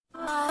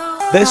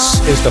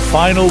This is the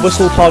Final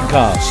Whistle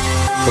podcast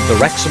from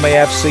the Wrexham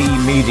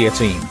AFC media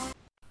team.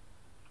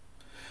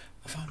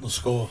 The final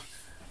score,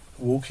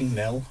 Woking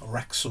 0,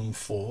 Wrexham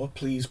 4.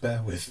 Please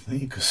bear with me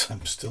because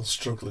I'm still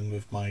struggling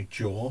with my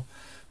jaw,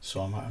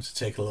 so I might have to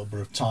take a little bit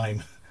of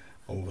time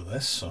over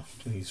this, so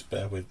please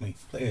bear with me.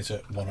 Play it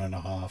at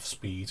 1.5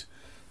 speed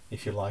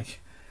if you like,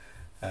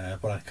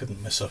 but I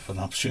couldn't miss up an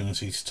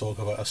opportunity to talk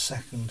about a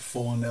second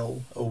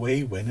 4-0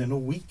 away win in a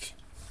week.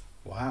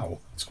 Wow,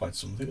 that's quite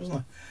something, isn't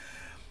it?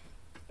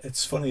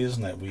 It's funny,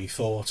 isn't it? We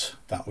thought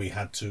that we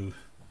couldn't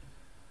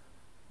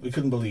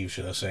believe,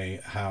 should I say,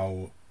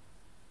 how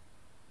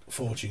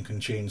fortune can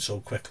change so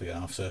quickly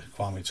after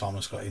Kwame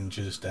Thomas got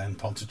injured, then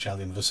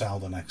Ponticelli and Vassell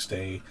the next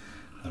day,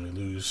 and we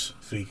lose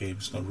 3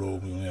 games in a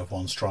row, we only have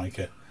 1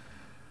 striker.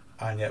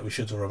 And yet we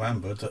should have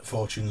remembered that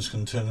fortunes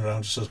can turn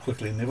around just as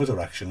quickly in the other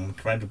direction.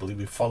 Incredibly,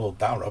 we followed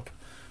that up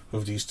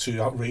with these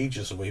 2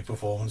 outrageous away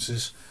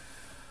performances.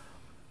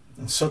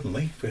 And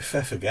suddenly, we're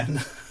 5th again.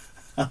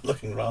 And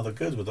looking rather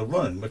good with a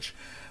run, which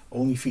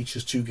only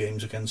features 2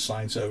 games against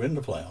sides that are in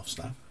the playoffs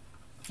now,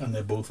 and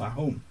they're both at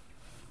home.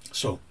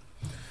 So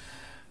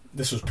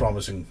this was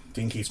promising.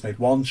 Dean Keats made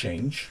 1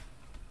 change.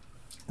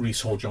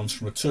 Reece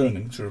Hall-Johnson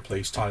returning to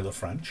replace Tyler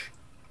French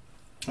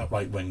at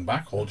right wing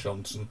back.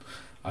 Hall-Johnson,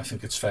 I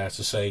think it's fair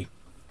to say,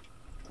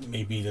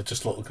 maybe they're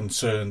just a little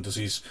concerned as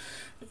he's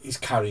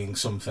carrying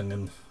something,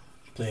 and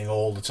playing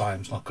all the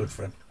time is not good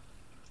for him.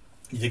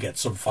 You get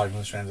some 5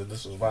 minutes around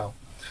this as well.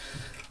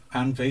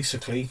 And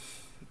basically,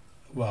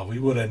 well, we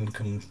were in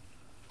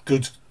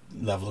good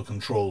level of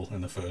control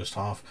in the first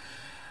half.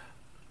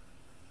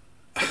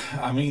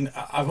 I mean,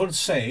 I would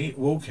say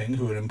Woking,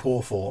 who are in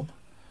poor form,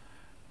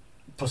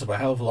 put up a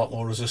hell of a lot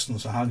more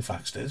resistance than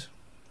Halifax did,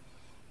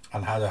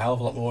 and had a hell of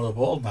a lot more of the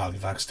ball than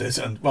Halifax did.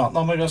 And, well,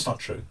 no, maybe that's not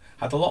true.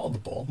 Had a lot of the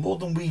ball, more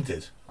than we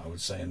did, I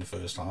would say, in the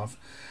first half.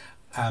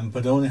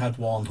 But only had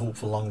 1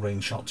 hopeful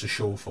long-range shot to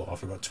show for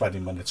after about 20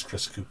 minutes.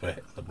 Chris Cooper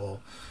hitting the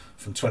ball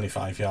from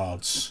 25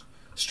 yards.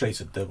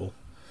 Straight at Dibble.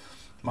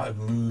 Might have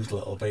moved a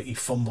little bit. He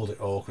fumbled it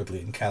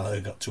awkwardly and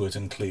Kelleher got to it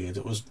and cleared.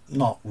 It was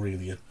not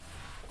really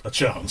a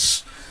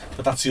chance.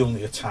 But that's the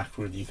only attack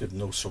really you could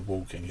notice from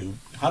Woking, who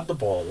had the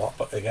ball a lot.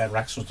 But again,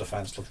 Wrexham's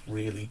defence looked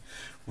really,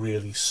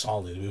 really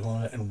solid. We've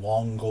only in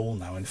 1 goal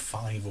now in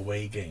 5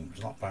 away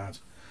games. Not bad.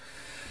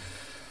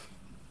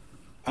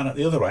 And at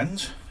the other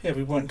end, yeah,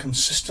 we weren't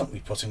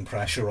consistently putting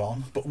pressure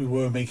on, but we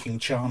were making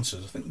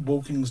chances. I think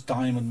Woking's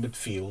diamond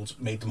midfield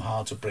made them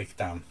hard to break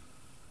down.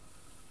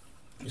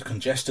 It was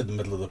congested in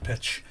the middle of the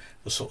pitch,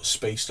 the sort of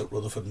space that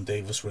Rutherford and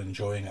Davis were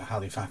enjoying at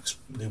Halifax,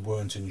 they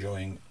weren't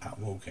enjoying at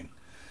Woking.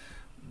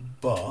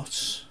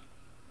 But,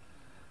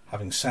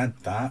 having said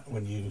that,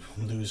 when you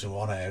lose in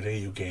one area,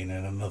 you gain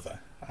in another.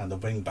 And the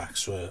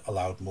wing-backs were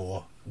allowed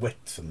more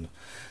width and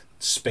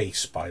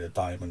space by the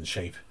diamond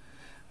shape.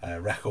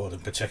 Record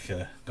in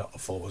particular got the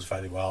forwards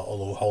very well,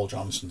 although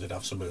Hall-Johnson did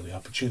have some early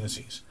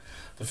opportunities.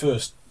 The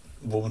first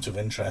moment of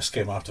interest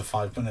came after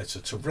 5 minutes.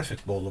 A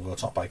terrific ball over the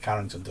top by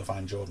Carrington to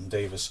find Jordan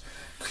Davis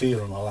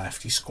clear on the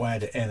left. He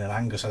squared it in and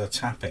Angus had a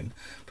tap in,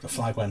 but the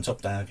flag went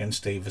up there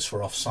against Davis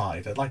for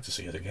offside. I'd like to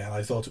see it again.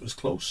 I thought it was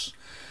close.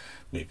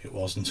 Maybe it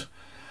wasn't.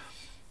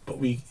 But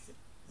we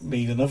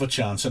made another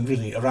chance, and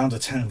really around the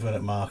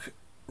 10-minute mark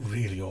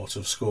really ought to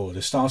have scored.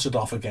 It started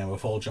off again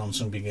with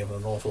Hall-Johnson being given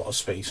an awful lot of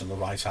space on the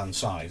right hand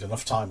side,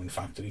 enough time in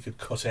fact that he could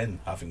cut in,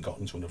 having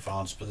gotten to an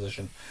advanced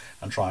position,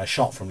 and try a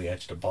shot from the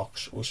edge of the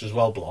box, which was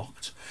well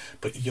blocked.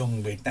 But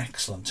Young made an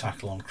excellent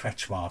tackle on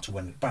Kretschmar to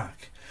win it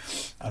back,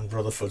 and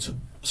Rutherford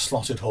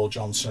slotted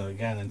Hall-Johnson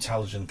again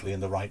intelligently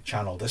in the right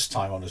channel, this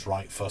time on his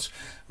right foot.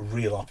 A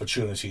real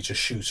opportunity to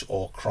shoot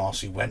or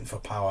cross. He went for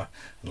power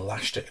and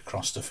lashed it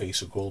across the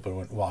face of goal, but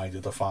went wide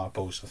at the far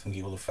post. I think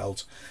he would have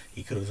felt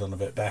he could have done a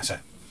bit better.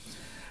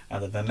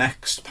 And then the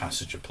next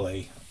passage of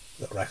play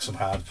that Wrexham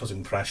had,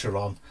 putting pressure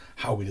on,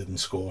 how we didn't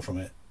score from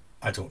it,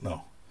 I don't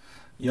know.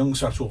 Young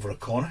swept over a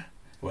corner,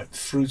 went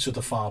through to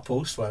the far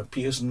post where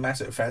Pearson met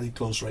it at fairly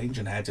close range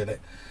and headed it.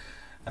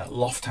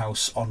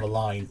 Lofthouse on the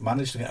line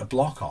managed to get a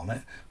block on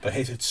it, but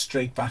hit it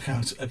straight back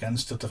out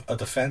against a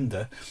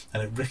defender,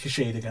 and it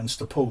ricocheted against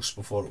the post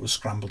before it was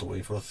scrambled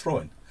away for a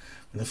throw-in.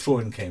 When the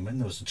throw-in came in,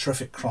 there was a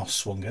terrific cross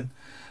swung in,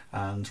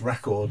 and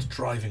Record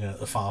driving it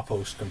at the far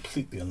post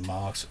completely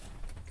unmarked.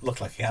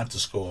 Looked like he had to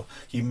score.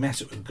 He met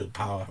it with good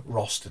power.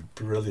 Ross did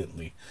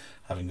brilliantly,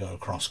 having got a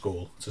cross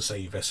goal to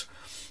save it,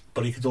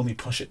 but he could only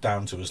push it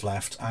down to his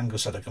left.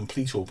 Angus had a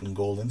complete open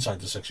goal inside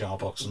the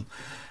 6-yard box and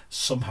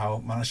somehow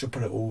managed to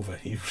put it over.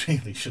 He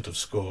really should have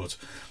scored.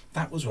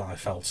 That was when I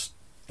felt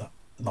that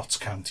Notts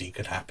County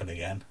could happen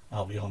again,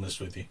 I'll be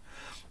honest with you.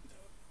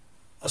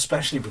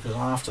 Especially because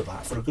after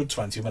that, for a good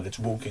 20 minutes,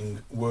 Woking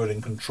were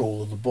in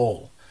control of the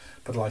ball.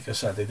 But like I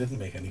said, they didn't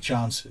make any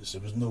chances.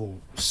 There was no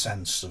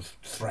sense of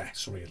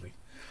threat, really.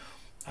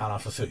 And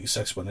after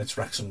 36 minutes,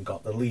 Wrexham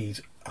got the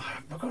lead.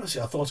 I've got to say,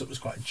 I thought it was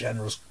quite a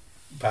generous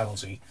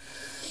penalty.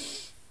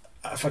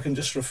 If I can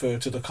just refer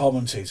to the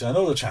commentator. I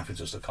know the chap who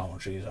does the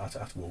commentary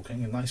at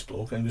Woking, a nice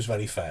bloke, and he was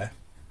very fair.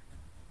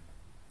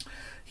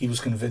 he was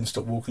convinced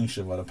that Woking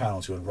should have had a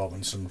penalty when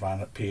Robinson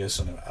ran at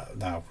Pearson.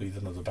 Now, we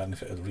didn't have the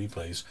benefit of the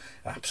replays.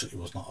 It absolutely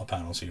was not a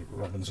penalty.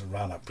 Robinson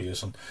ran at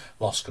Pearson,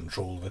 lost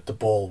control of it. The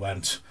ball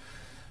went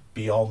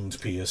beyond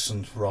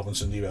Pearson.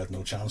 Robinson knew he had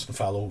no chance and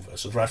fell over.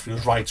 So the referee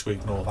was right to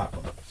ignore that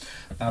one.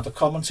 Now, the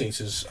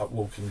commentators at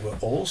Woking were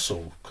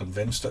also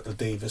convinced that the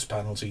Davis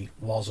penalty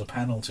was a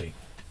penalty.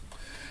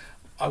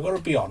 I've got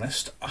to be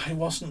honest, I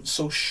wasn't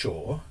so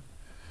sure,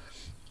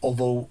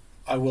 although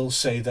I will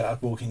say that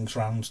at Woking's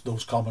round,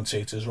 those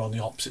commentators are on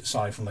the opposite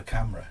side from the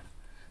camera,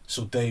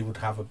 so they would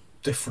have a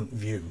different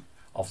view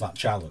of that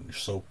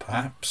challenge. So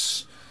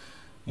perhaps,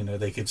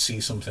 they could see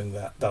something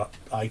that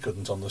I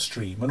couldn't on the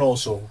stream, and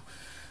also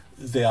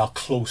they are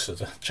closer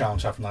to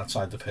challenge happening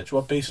outside the pitch.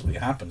 What basically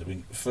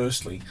happened,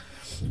 firstly,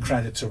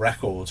 credit to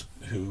Record,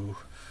 who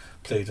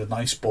played a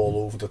nice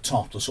ball over the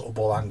top, the sort of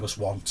ball Angus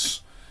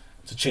wants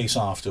to chase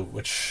after,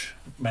 which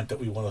meant that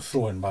we won a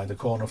throw-in by the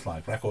corner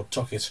flag. Record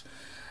took it.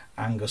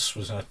 Angus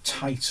was in a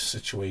tight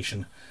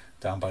situation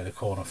down by the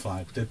corner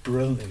flag, did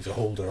brilliantly to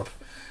hold her up,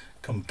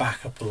 come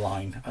back up the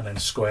line and then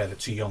square it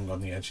to Young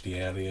on the edge of the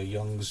area.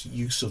 Young's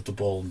use of the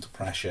ball under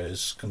pressure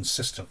is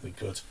consistently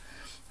good,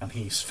 and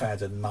he's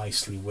fed a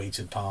nicely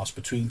weighted pass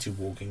between two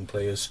Woking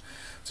players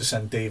to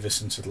send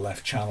Davis into the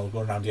left channel,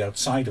 going around the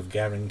outside of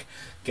Gehring.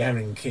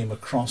 Gehring came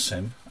across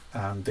him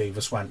and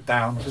Davis went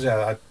down.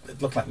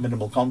 It looked like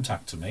minimal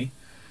contact to me,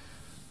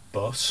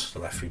 but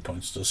the referee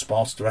points to the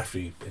spot. The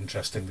referee,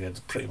 interestingly,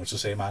 had pretty much the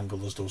same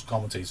angle as those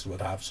commentators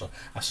would have, so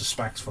I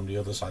suspect from the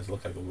other side it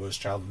looked like a worse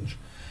challenge.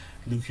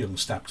 Luke Young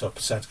stepped up,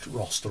 set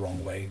Ross the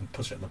wrong way and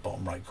put it in the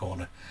bottom right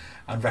corner,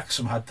 and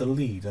Wrexham had the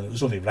lead, and it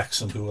was only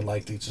Wrexham who were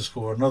likely to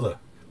score another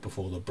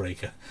before the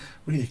breaker.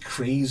 Really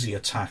crazy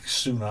attack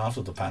soon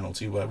after the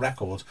penalty, where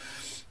Record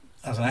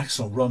has an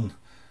excellent run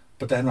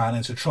but then ran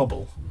into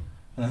trouble,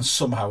 and then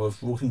somehow,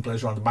 if Woking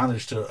players around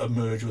managed to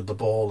emerge with the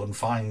ball and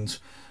find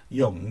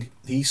Young,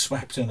 he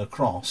swept in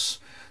across.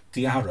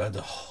 Diarra,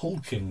 the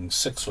hulking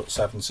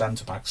 6'7"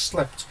 centre-back,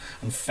 slipped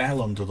and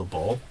fell under the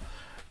ball,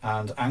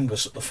 and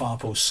Angus at the far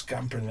post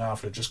scampering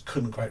after it just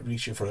couldn't quite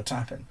reach it for a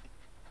tap-in.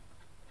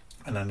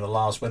 And then the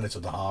last minute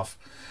of the half,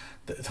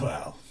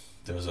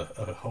 there was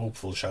a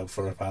hopeful shout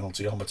for a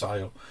penalty.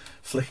 Omatayo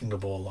flicking the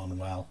ball on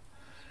well.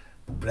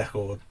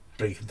 Record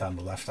breaking down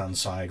the left-hand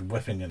side,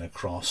 whipping in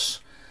across.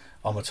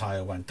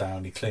 Omatayo went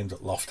down. He claimed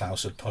that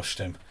Lofthouse had pushed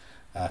him.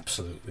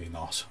 Absolutely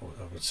not,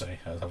 I would say.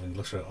 Having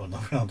looked at it on the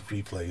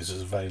replays,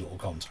 there's very little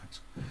contact.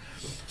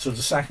 So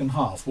the second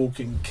half,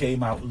 Woking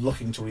came out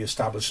looking to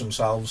re-establish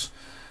themselves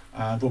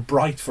and were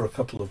bright for a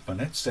couple of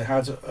minutes. They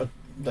had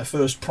their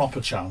first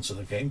proper chance of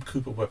the game,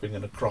 Cooper whipping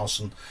in a cross,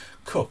 and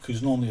Cook,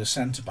 who's normally a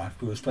centre-back,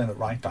 who was playing at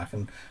right-back,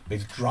 and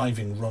made a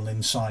driving run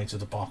inside to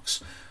the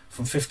box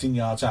from 15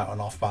 yards out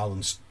and off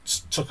balance,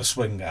 took a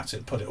swing at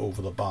it, put it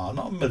over the bar,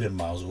 not a million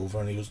miles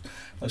over, and he was,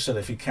 like I said,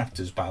 if he kept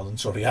his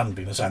balance or he hadn't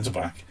been a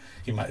centre-back,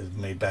 he might have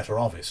made better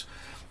of it.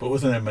 But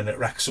within a minute,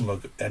 Wrexham were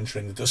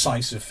entering the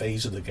decisive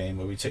phase of the game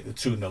where we take the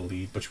 2-0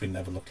 lead, which we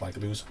never looked like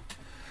losing.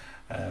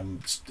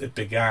 It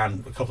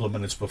began a couple of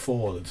minutes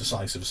before the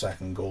decisive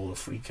second goal, a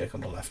free kick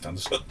on the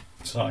left-hand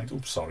side.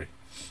 Oops, sorry.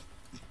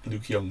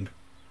 Luke Young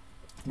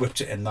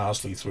whipped it in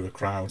nicely through a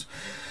crowd.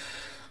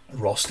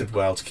 Ross did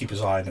well to keep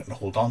his eye on it and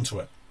hold on to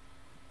it.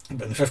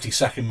 But in the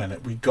 52nd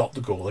minute, we got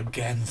the goal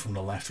again from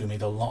the left. We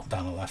made a lot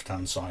down the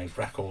left-hand side.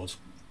 Record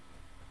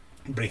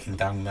breaking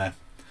down there,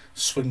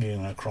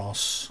 swinging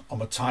across.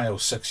 Omatayo,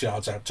 6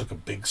 yards out, took a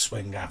big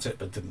swing at it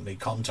but didn't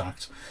make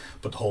contact.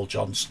 But Hall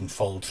Johnston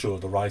followed through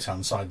at the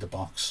right-hand side of the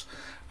box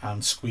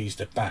and squeezed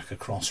it back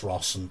across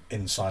Ross and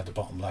inside the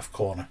bottom left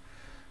corner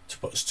to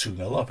put us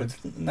 2-0 up. It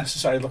didn't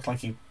necessarily look like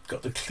he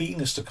got the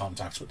cleanest of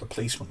contacts, but the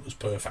placement was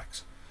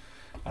perfect.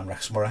 And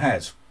Wrexham were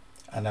ahead.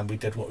 And then we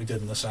did what we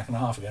did in the second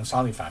half against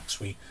Halifax.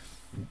 We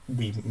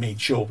made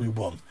sure we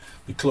won.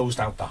 We closed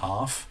out the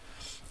half,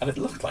 and it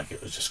looked like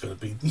it was just going to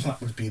be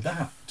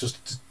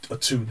just a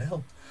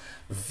 2-0.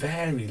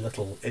 Very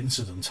little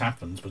incident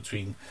happened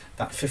between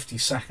that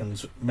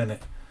 52nd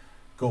minute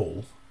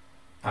goal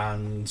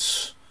and,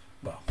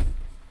 the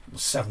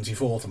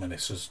 74th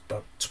minute, so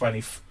about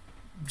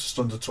just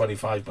under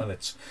 25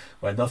 minutes,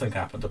 where nothing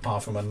happened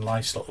apart from a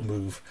nice little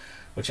move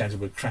which ended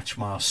with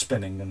Kretschmar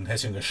spinning and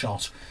hitting a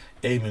shot,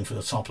 aiming for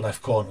the top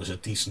left corner. It was a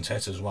decent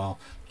hit as well,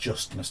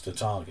 just missed the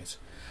target.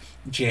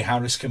 Jay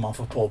Harris came on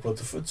for Paul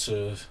Rutherford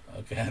to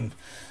again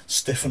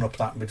stiffen up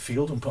that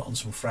midfield and put on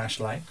some fresh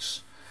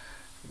legs.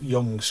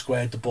 Young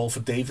squared the ball for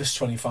Davis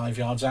 25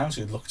 yards out.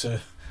 He'd looked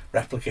to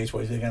replicate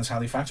what he did against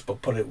Halifax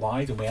but put it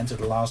wide, and we entered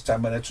the last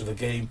 10 minutes of the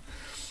game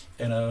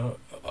in a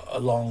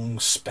long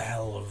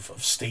spell of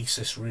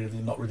stasis, really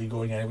not really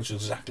going anywhere, which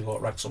is exactly what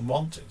Wrexham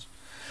wanted.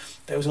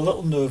 There was a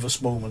little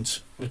nervous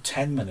moment with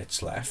 10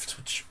 minutes left,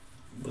 which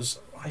was,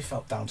 I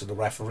felt, down to the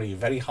referee.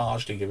 Very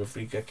harshly gave a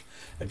free kick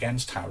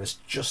against Harris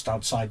just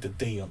outside the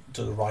D,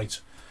 to the right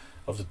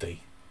of the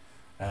D.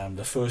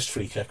 The first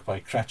free kick by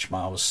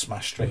Kretschmar was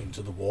smashed straight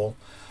into the wall.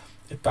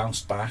 It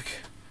bounced back.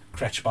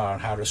 Kretschmar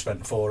and Harris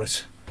went for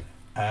it,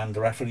 and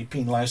the referee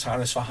penalised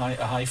Harris for a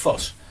high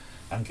foot.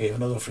 and gave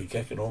another free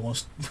kick in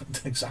almost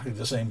exactly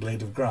the same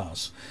blade of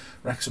grass.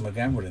 Wrexham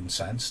again were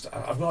incensed.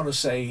 I've got to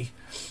say,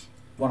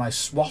 when I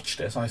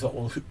watched it, I thought,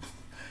 well,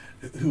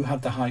 who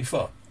had the high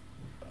foot?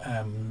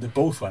 They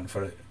both went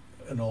for it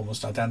in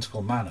almost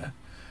identical manner.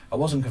 I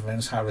wasn't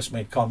convinced Harris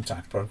made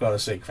contact, but I've got to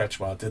say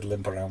Kretschmar did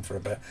limp around for a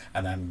bit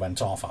and then went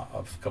off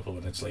a couple of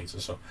minutes later,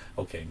 so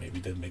okay, maybe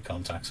he did make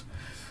contact.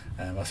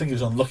 I think he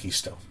was unlucky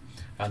still,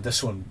 and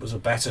this one was a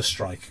better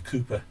strike.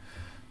 Cooper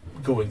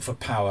going for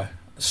power,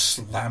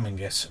 slamming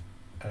it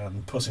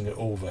and putting it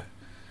over.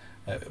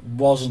 It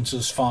wasn't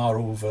as far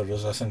over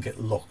as I think it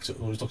looked. It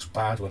always looks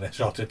bad when it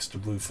shot hits the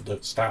roof of the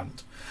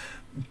stand,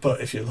 but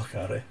if you look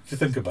at it, if you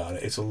think about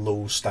it, it's a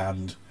low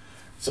stand,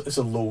 it's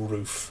a low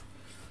roof,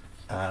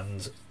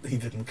 and he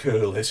didn't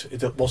curl it.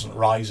 It wasn't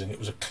rising. It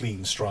was a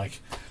clean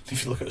strike.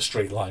 If you look at a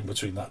straight line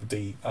between that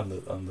D and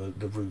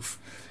the roof,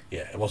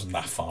 yeah, it wasn't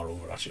that far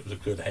over. Actually, it was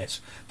a good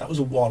hit. That was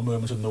a one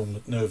moment of no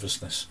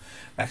nervousness.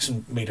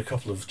 Wrexham made a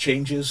couple of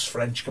changes.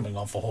 French coming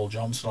on for Hall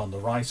Johnson on the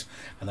right,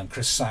 and then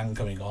Chris Sang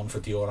coming on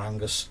for Dior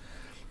Angus.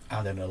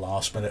 And in the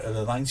last minute of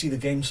the 90, the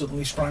game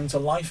suddenly sprang to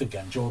life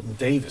again. Jordan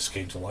Davis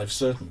came to life,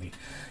 certainly.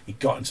 He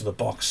got into the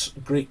box,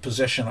 great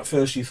position. At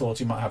first you thought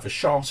he might have a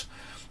shot.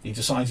 He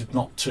decided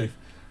not to.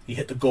 He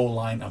hit the goal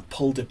line and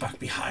pulled it back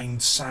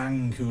behind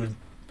Sang, who had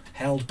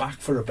held back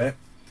for a bit,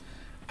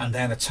 and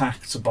then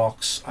attacked the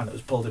box, and it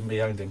was pulled in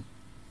behind him.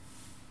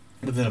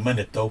 Within a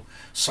minute, though,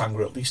 Sang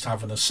would at least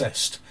have an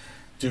assist,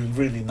 doing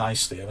really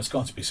nicely. And it's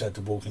got to be said,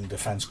 the Woking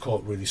defence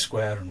caught really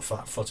square and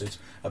flat-footed.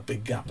 A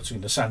big gap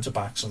between the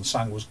centre-backs, and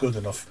Sang was good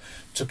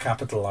enough to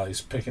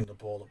capitalise, picking the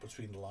ball up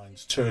between the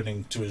lines,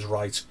 turning to his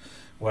right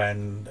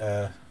when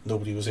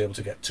nobody was able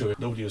to get to it.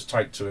 Nobody was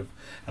tight to him,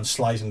 and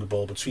sliding the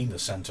ball between the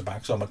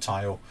centre-backs.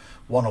 Omotayo,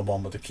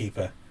 one-on-one with the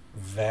keeper,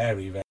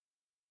 very, very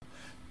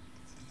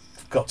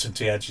got to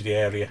the edge of the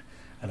area,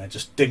 and then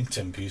just dinked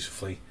him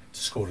beautifully to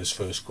score his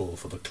first goal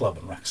for the club,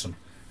 and Wrexham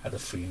had a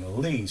 3-0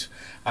 lead.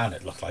 And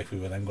it looked like we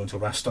were then going to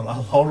rest on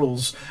our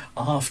laurels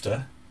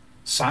after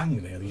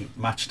Sang nearly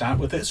matched out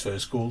with his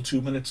first goal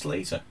 2 minutes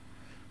later.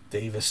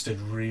 Davis did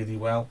really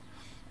well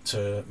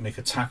to make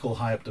a tackle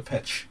high up the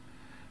pitch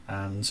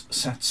and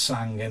set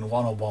Sang in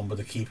one-on-one with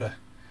the keeper.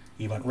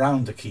 He went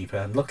round the keeper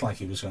and looked like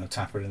he was going to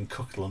tap it in.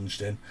 Cook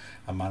lunged in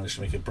and managed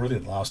to make a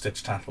brilliant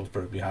last-ditch tackle to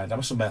put it behind. I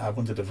must admit, I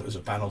wondered if it was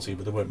a penalty,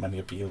 but there weren't many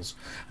appeals,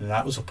 and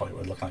that was a point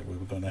where it looked like we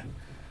were going to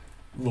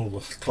roll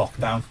the clock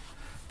down,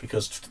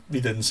 because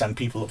we didn't send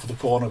people up for the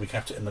corner. We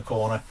kept it in the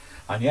corner,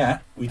 and yeah,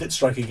 we did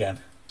strike again.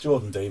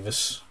 Jordan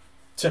Davis,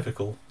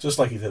 typical, just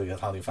like he did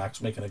against Halifax,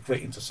 making a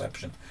great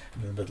interception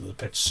in the middle of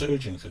the pitch,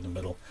 surging through the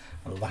middle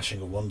and lashing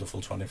a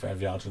wonderful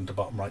 25 yards into the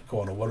bottom right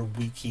corner. What a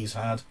week he's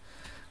had,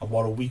 and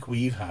what a week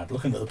we've had.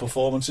 Looking at the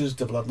performances,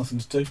 Dibble had nothing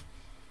to do.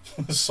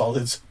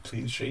 Solid,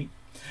 clean sheet.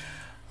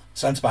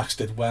 Centre-backs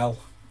did well.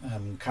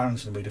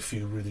 Carrington made a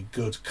few really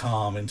good,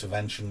 calm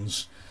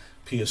interventions.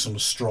 Pearson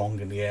was strong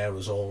in the air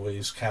as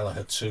always.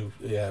 Kelleher too.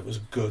 Yeah, it was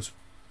a good,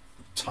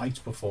 tight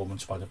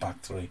performance by the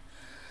back three.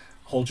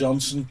 Hall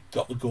Johnson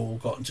got the goal,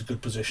 got into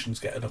good positions,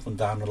 getting up and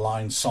down the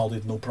line,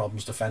 solid, no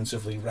problems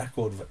defensively.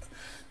 Record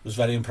was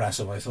very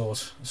impressive, I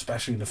thought,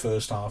 especially in the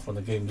first half when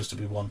the game was to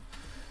be won.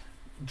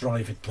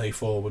 Driving play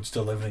forwards,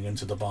 delivering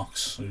into the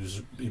box. It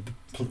was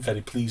a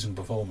very pleasing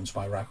performance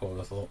by Record,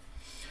 I thought.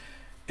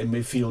 In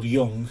midfield,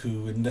 Young,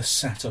 who in this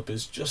setup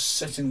is just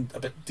sitting a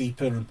bit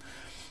deeper, and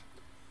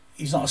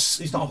he's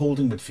not a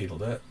holding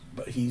midfielder,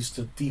 but he's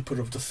the deeper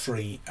of the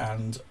three,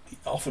 and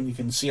often you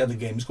can see how the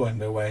game's going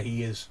by where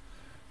he is.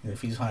 You know,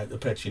 if he's high at the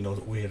pitch, you know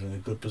that we're in a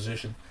good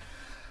position.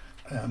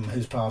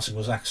 His passing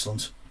was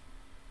excellent.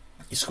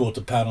 He scored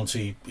the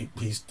penalty.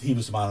 He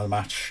was the man of the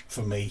match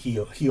for me.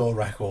 He or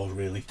Record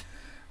really,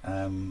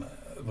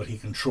 but he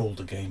controlled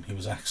the game. He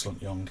was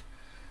excellent. Young.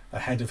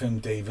 Ahead of him,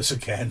 Davis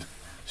again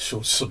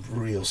showed some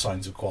real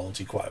signs of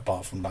quality, quite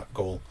apart from that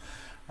goal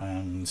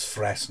and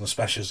threat, and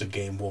especially as the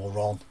game wore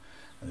on.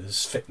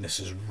 His fitness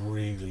is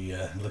really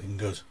looking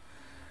good.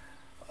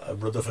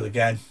 Rutherford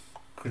again,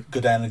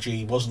 good energy.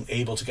 He wasn't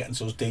able to get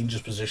into those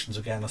dangerous positions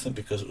again, I think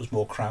because it was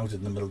more crowded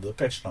in the middle of the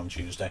pitch on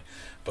Tuesday,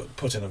 but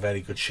put in a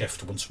very good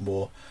shift once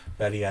more.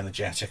 Very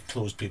energetic,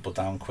 closed people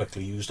down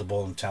quickly, used the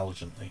ball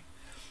intelligently.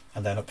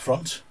 And then up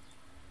front,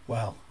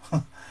 well,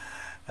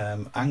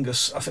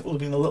 Angus, I think, would have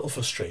been a little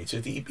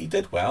frustrated. He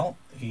did well.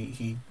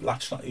 He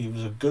latched on. He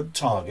was a good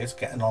target,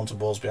 getting onto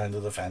balls behind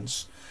the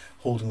defence,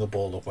 holding the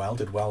ball up well.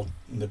 Did well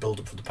in the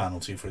build-up for the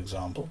penalty, for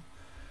example.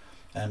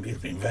 He'd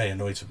have been very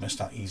annoyed to have missed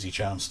that easy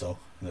chance, though,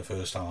 in the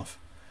first half.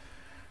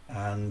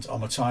 And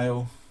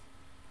Omotayo,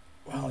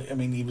 well, I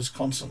mean, he was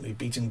constantly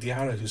beating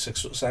Diarra, who's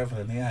 6'7"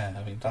 in the air.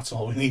 I mean, that's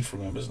all we need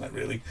from him, isn't it,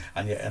 really?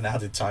 And yet, in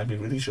added time, he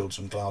really showed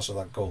some class with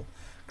that goal.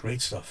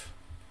 Great stuff.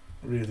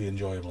 Really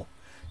enjoyable.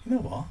 You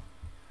know what?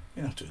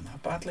 You're not doing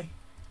that badly.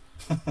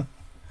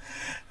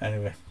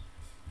 Anyway,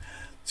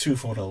 2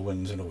 4-0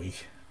 wins in a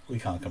week. We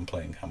can't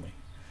complain, can we?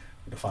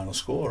 With the final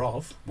score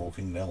of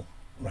Woking 0,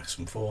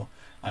 Wrexham 4.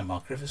 I'm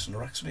Mark Griffiths from the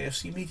Wrexham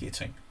AFC Media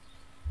Team.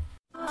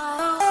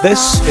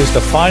 This is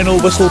the Final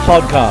Whistle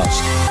podcast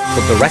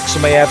from the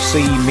Wrexham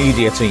AFC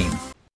media team.